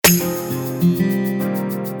It's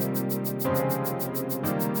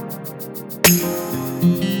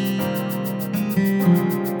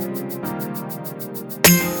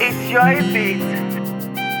your beat.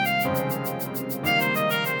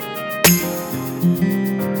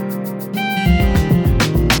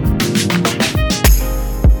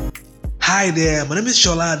 Hi there, my name is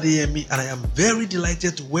Shola Adeyemi and I am very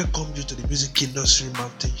delighted to welcome you to the Music Industry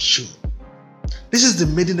Mountain Show. This is the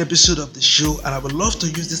maiden episode of the show and I would love to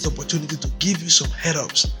use this opportunity to give you some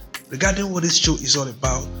head-ups regarding what this show is all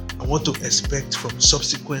about and what to expect from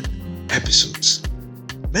subsequent episodes.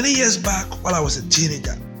 Many years back while I was a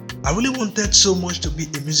teenager, I really wanted so much to be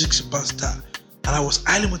a music superstar and I was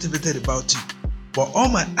highly motivated about it. But all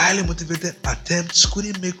my highly motivated attempts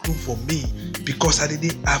couldn't make room for me because I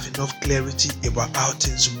didn't have enough clarity about how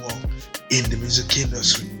things work in the music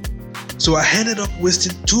industry. So I ended up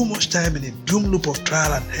wasting too much time in a doom loop of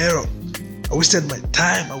trial and error. I wasted my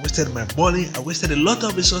time, I wasted my money, I wasted a lot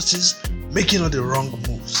of resources making all the wrong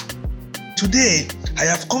moves. Today, I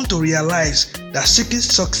have come to realize that seeking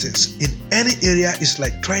success in any area is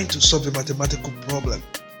like trying to solve a mathematical problem.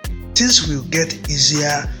 Things will get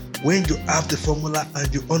easier when you have the formula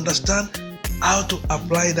and you understand how to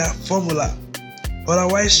apply that formula.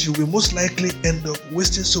 Otherwise, you will most likely end up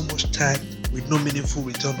wasting so much time with no meaningful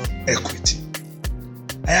return on equity.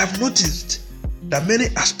 I have noticed that many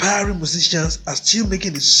aspiring musicians are still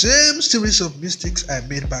making the same series of mistakes I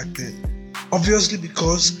made back then. Obviously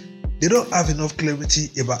because they don't have enough clarity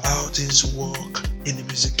about how things work in the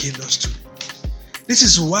music industry. This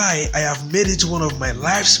is why I have made it one of my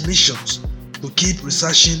life's missions to keep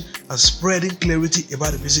researching and spreading clarity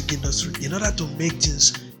about the music industry in order to make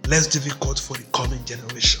things less difficult for the coming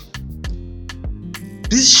generation.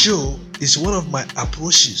 This show is one of my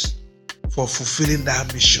approaches for fulfilling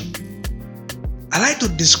that mission. I like to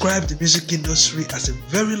describe the music industry as a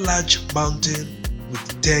very large mountain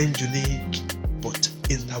with 10 unique but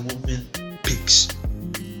interwoven peaks.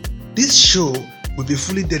 This show will be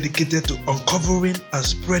fully dedicated to uncovering and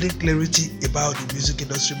spreading clarity about the music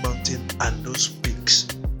industry mountain and those peaks.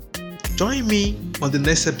 Join me on the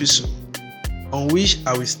next episode, on which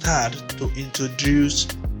I will start to introduce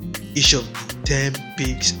each of the 10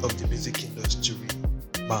 peaks of the music industry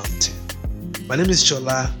mountain. My name is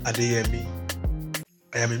Shola Adeyemi.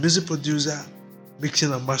 I am a music producer,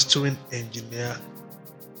 mixing and mastering engineer,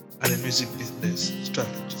 and a music business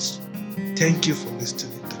strategist. Thank you for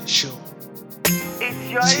listening to the show. It's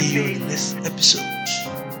your See you in beat. the next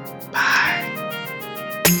episode.